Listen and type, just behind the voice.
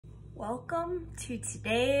Welcome to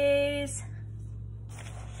today's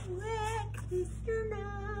Wreck This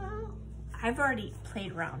Journal. I've already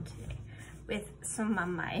played around today with some of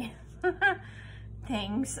my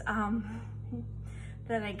things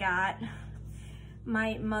that I got.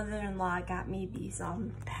 My mother-in-law got me these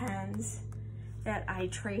pens that I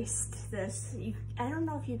traced this. I don't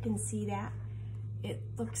know if you can see that. It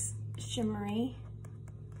looks shimmery,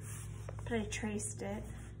 but I traced it.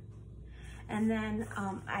 And then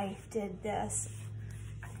I did this.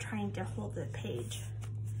 I'm trying to hold the page.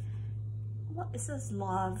 What is this?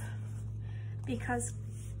 Love. Because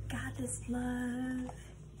God is love.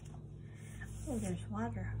 Oh, there's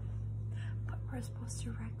water. But we're supposed to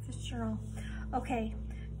wreck this journal. Okay,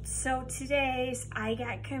 so today's, I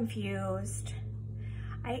got confused.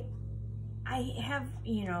 I have,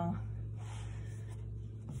 you know,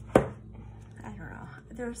 I don't know.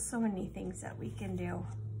 There's so many things that we can do.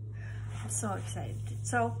 I'm so excited.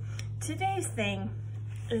 So today's thing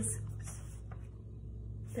is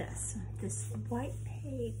this white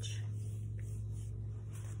page.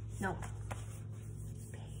 No,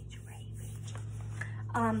 page.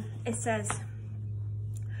 It says,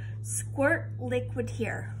 squirt liquid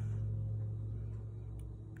here.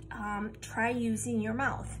 Try using your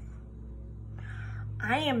mouth.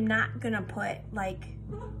 I am not gonna put like,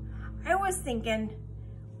 I was thinking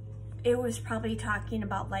it was probably talking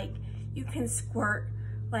about like, you can squirt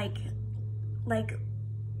like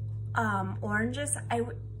oranges. I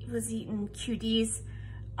was eating cuties,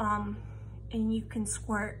 and you can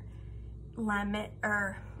squirt lemon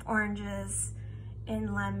or oranges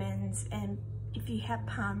and lemons, and if you have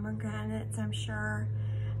pomegranates, I'm sure.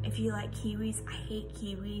 If you like kiwis, I hate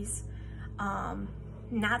kiwis.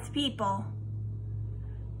 Not the people,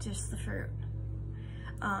 just the fruit.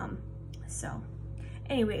 So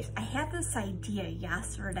anyways, I had this idea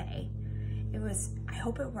yesterday. I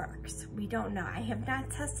hope it works. We don't know. I have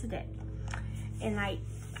not tested it. And I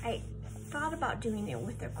thought about doing it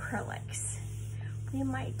with acrylics. We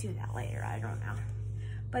might do that later, I don't know.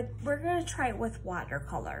 But we're gonna try it with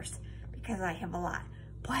watercolors because I have a lot.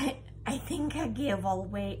 But I think I gave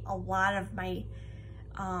away a lot of my,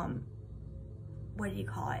 what do you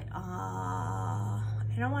call it? I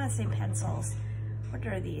don't wanna say pencils. What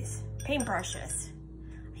are these? Paintbrushes.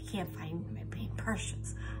 I can't find my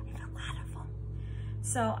paintbrushes. I have a lot of them.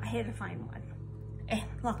 So I had to find one. And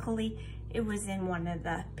luckily, it was in one of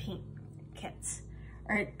the paint kits,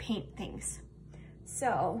 or paint things.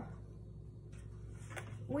 So,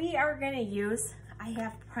 we are gonna use, I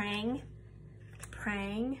have Prang.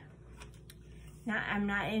 Now, I'm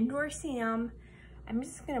not endorsing them. I'm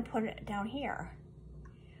just gonna put it down here.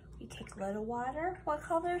 We take a little water. What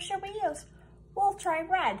color should we use? We'll try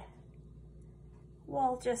red.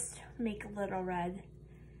 We'll just make a little red,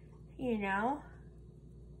 you know?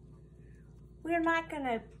 We're not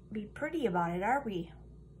gonna be pretty about it, are we?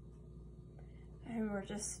 And we're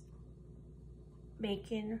just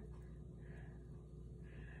making,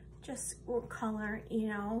 we'll color, you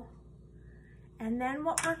know? And then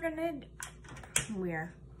what we're gonna do,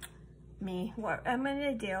 what I'm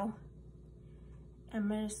gonna do,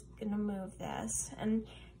 I'm just gonna move this. And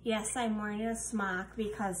yes, I'm wearing a smock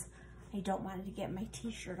because I don't want to get my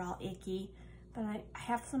t-shirt all icky, but I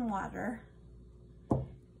have some water.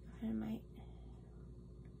 I might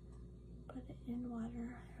put it in water,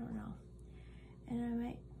 I don't know. And I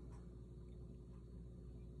might,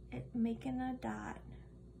 making a dot.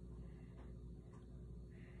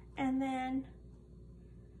 And then,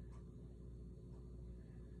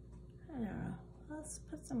 I don't know, let's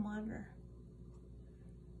put some water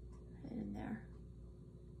in there.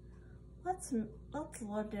 Let's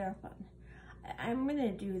load it up. I'm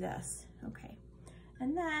gonna do this, okay.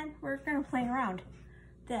 And then we're gonna play around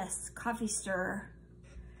this coffee stirrer.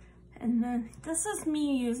 And then this is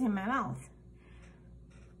me using my mouth.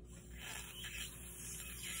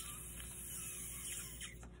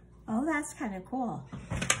 Oh, that's kind of cool.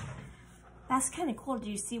 That's kind of cool. Do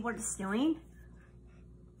you see what it's doing?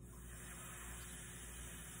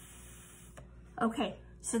 Okay,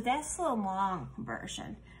 so that's the long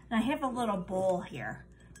version. And I have a little bowl here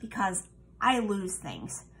because I lose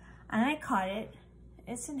things. And I cut it.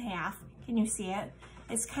 It's in half. Can you see it?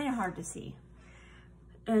 It's kind of hard to see.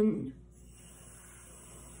 And,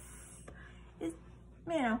 you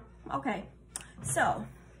know, okay. So,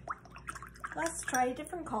 let's try a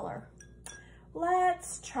different color.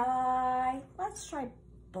 Let's try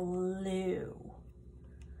blue.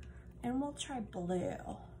 And we'll try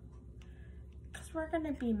blue. Because we're going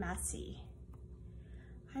to be messy.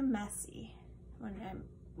 I'm messy when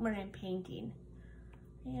I'm painting.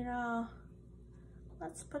 You know,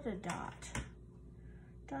 let's put a dot.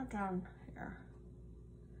 down here.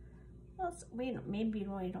 Let's wait, maybe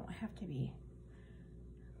we don't have to be.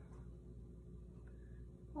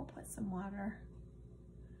 We'll put some water.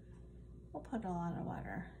 We'll put a lot of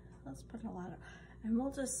water. Let's put a lot of, and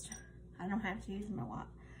we'll just, I don't have to use my water.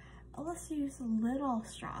 Oh, let's use a little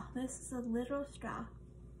straw. This is a little straw.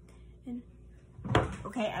 And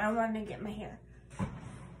okay, I don't want to get my hair.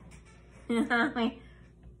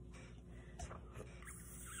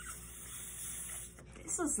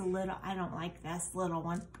 This is a little, I don't like this little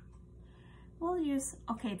one. We'll use,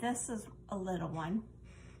 okay, this is a little one.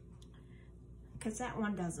 Because that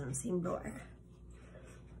one doesn't seem to work.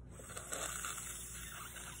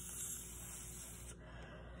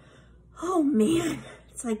 Oh man,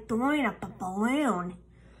 it's like blowing up a balloon.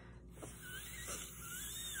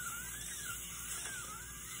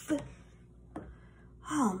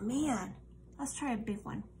 Oh man, let's try a big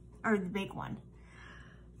one, or the big one.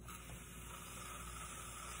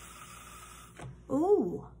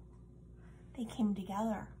 Ooh, they came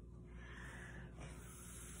together.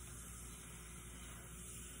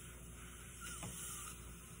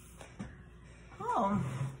 Oh,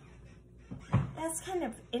 that's kind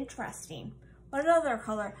of interesting. What other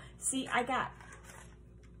color? See, I got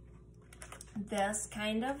this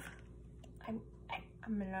kind of, I'm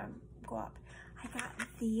gonna go up. I got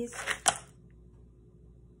these,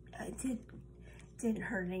 it didn't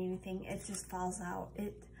hurt anything, it just falls out.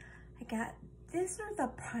 I got, these are the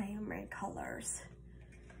primary colors.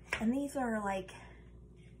 And these are like,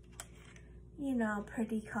 you know,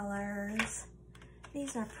 pretty colors.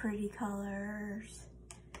 These are pretty colors.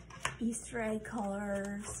 Easter egg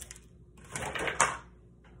colors.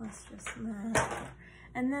 Let's just,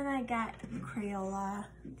 and then I got Crayola.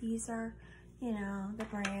 These are, you know, the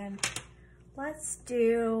brand. Let's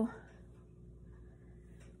do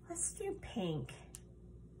pink.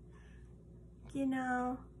 You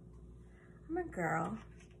know, I'm a girl.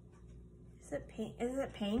 Is it pink? Is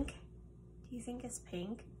it pink? Do you think it's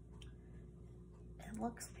pink? It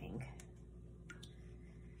looks pink.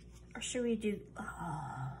 Or should we do,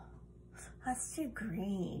 oh, let's do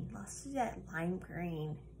green. Let's do that lime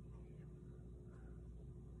green.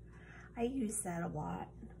 I use that a lot.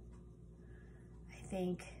 I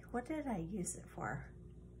think, what did I use it for?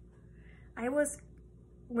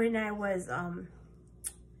 When I was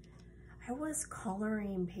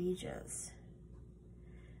coloring pages.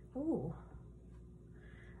 Ooh.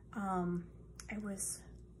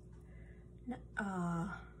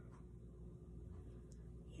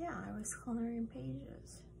 Yeah, I was coloring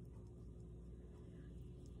pages.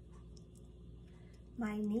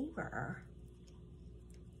 My neighbor,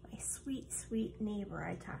 my sweet, sweet neighbor,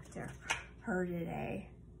 I talked to her today.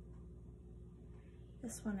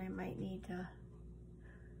 This one I might need to,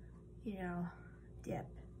 you know, dip,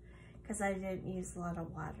 because I didn't use a lot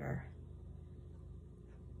of water.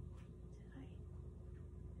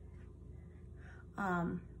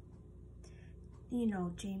 You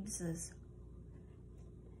know, James is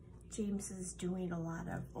doing a lot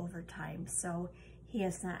of overtime, so he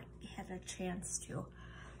has not had a chance to.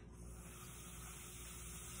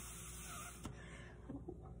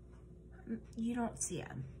 You don't see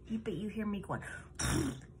him, but you hear me going.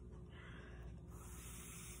 I'll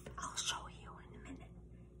show you in a minute.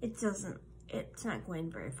 It's not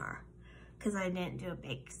going very far because I didn't do a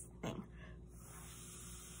big thing.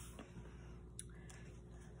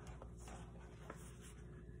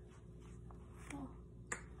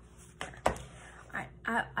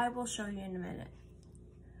 I will show you in a minute.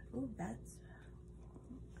 Ooh, that's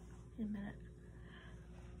in a minute.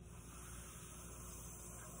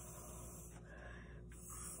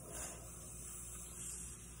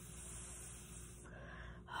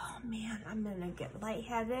 Oh man, I'm gonna get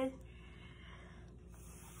lightheaded.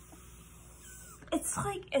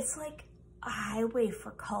 It's like a highway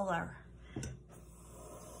for color.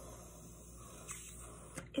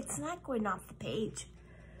 It's not going off the page.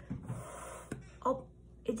 Oh,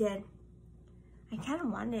 it did. I kind of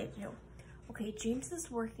wanted it to. Okay, James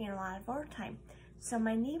is working a lot of overtime. So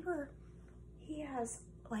my neighbor, he has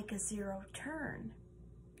like a 0 turn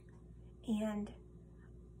and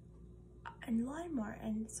lawnmower.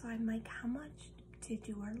 And so I'm like, how much to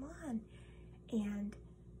do our lawn? And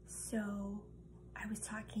so I was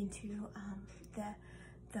talking to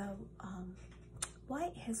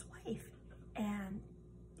his wife, and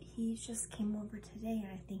he just came over today, and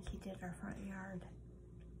I think he did our front yard.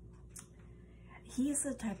 He's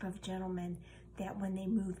the type of gentleman that when they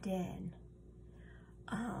moved in,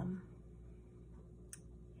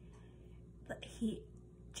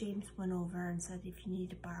 James went over and said, if you need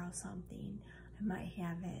to borrow something, I might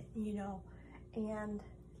have it, you know, and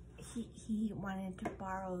he wanted to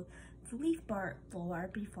borrow the leaf blower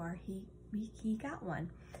before he got one.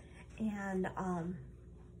 And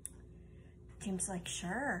James like,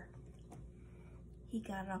 sure. He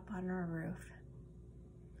got up on our roof.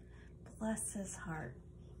 Bless his heart.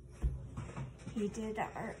 He did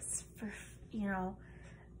arts for, you know,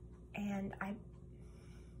 and I,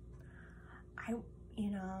 you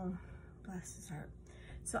know, bless his heart.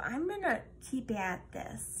 So I'm gonna keep at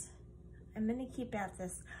this.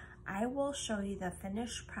 I will show you the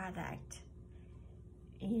finished product,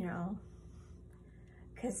 you know,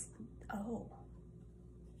 because, oh,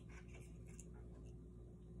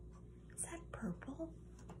 is that purple,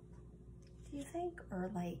 do you think? Or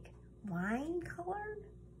like wine colored?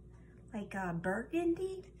 Like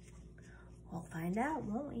burgundy? We'll find out,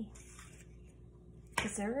 won't we?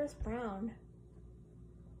 Because there is brown.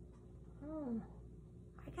 Oh,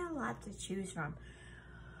 I got a lot to choose from.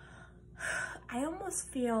 I almost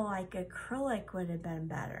feel like acrylic would have been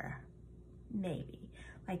better. Maybe.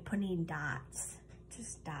 Like putting dots,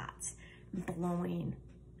 just dots, blowing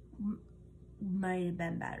might have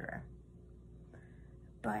been better.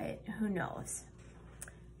 But who knows?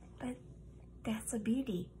 But that's the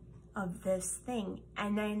beauty of this thing.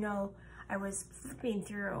 And I know I was flipping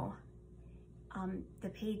through the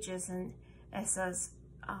pages, and it says,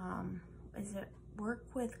 is it work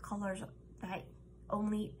with colors that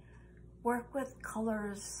only work with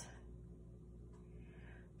colors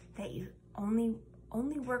that you only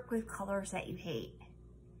work with colors that you hate.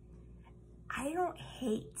 I don't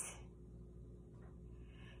hate.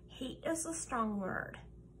 Hate is a strong word.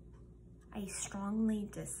 I strongly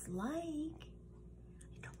dislike. I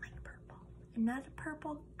don't like purple. I'm not a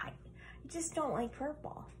purple. I just don't like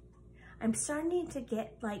purple. I'm starting to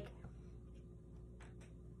get like,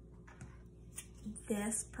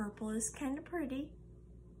 this purple is kind of pretty,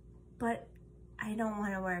 but I don't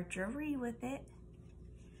want to wear jewelry with it.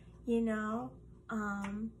 You know,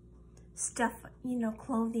 stuff, you know,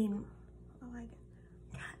 clothing. Oh, I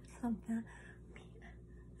got something.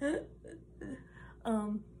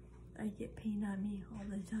 I get paint on me all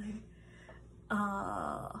the time.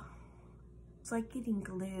 It's like getting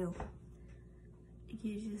glue.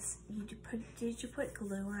 Did you put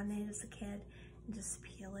glue on it as a kid and just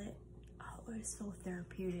peel it? Oh, it was so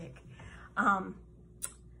therapeutic.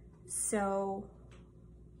 So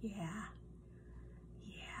yeah,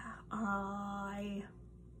 I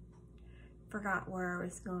forgot where I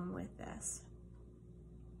was going with this.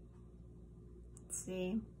 Let's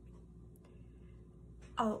see.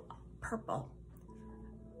 Oh, purple.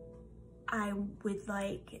 I would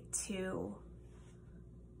like to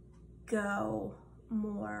go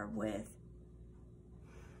more with,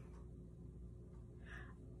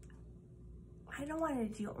 I don't want to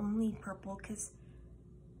do only purple because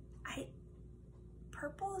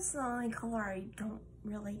purple is the only color I don't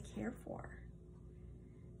really care for.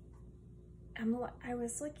 I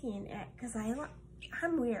was looking at, because I'm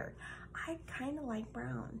weird. I kind of like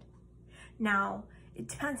brown. Now, it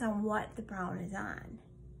depends on what the brown is on.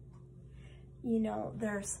 You know,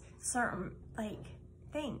 there's certain, like,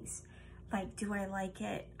 things. Like, do I like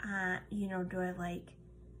it, you know, do I like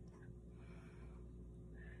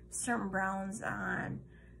certain browns on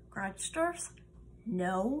garage doors?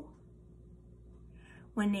 No.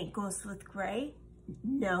 When it goes with gray?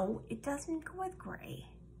 No, it doesn't go with gray.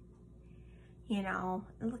 You know,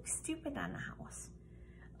 it looks stupid on a house.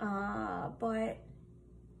 But,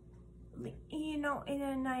 you know,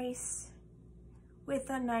 with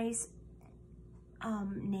a nice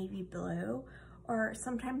navy blue, or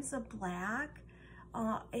sometimes a black,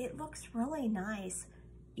 it looks really nice.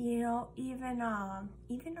 You know, even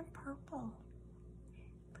a purple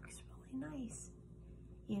looks really nice.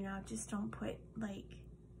 You know, just don't put like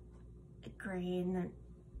a gray and then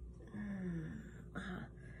a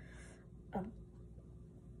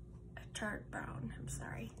tart brown. I'm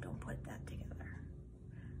sorry, don't put that together.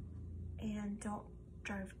 And don't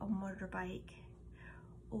drive a motorbike,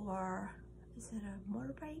 or is it a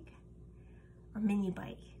motorbike or mini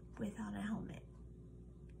bike without a helmet?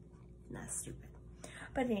 That's stupid.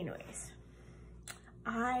 But anyways,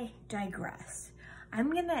 I digress.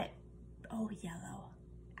 I'm gonna, oh, yellow.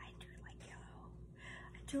 I do like yellow.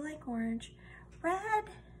 I do like orange.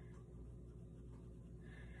 Red,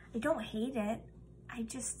 I don't hate it. I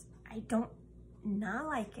don't not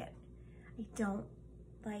like it. I don't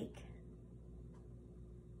like,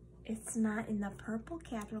 it's not in the purple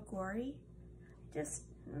category.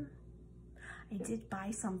 I did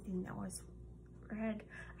buy something that was red.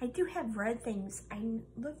 I do have red things. I'm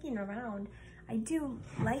looking around. I do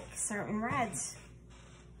like certain reds,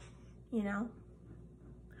 you know,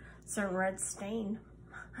 certain red stain.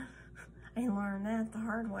 I learned that the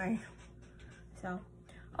hard way. So,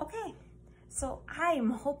 okay. So I'm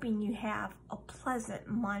hoping you have a pleasant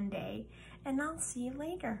Monday, and I'll see you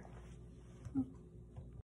later.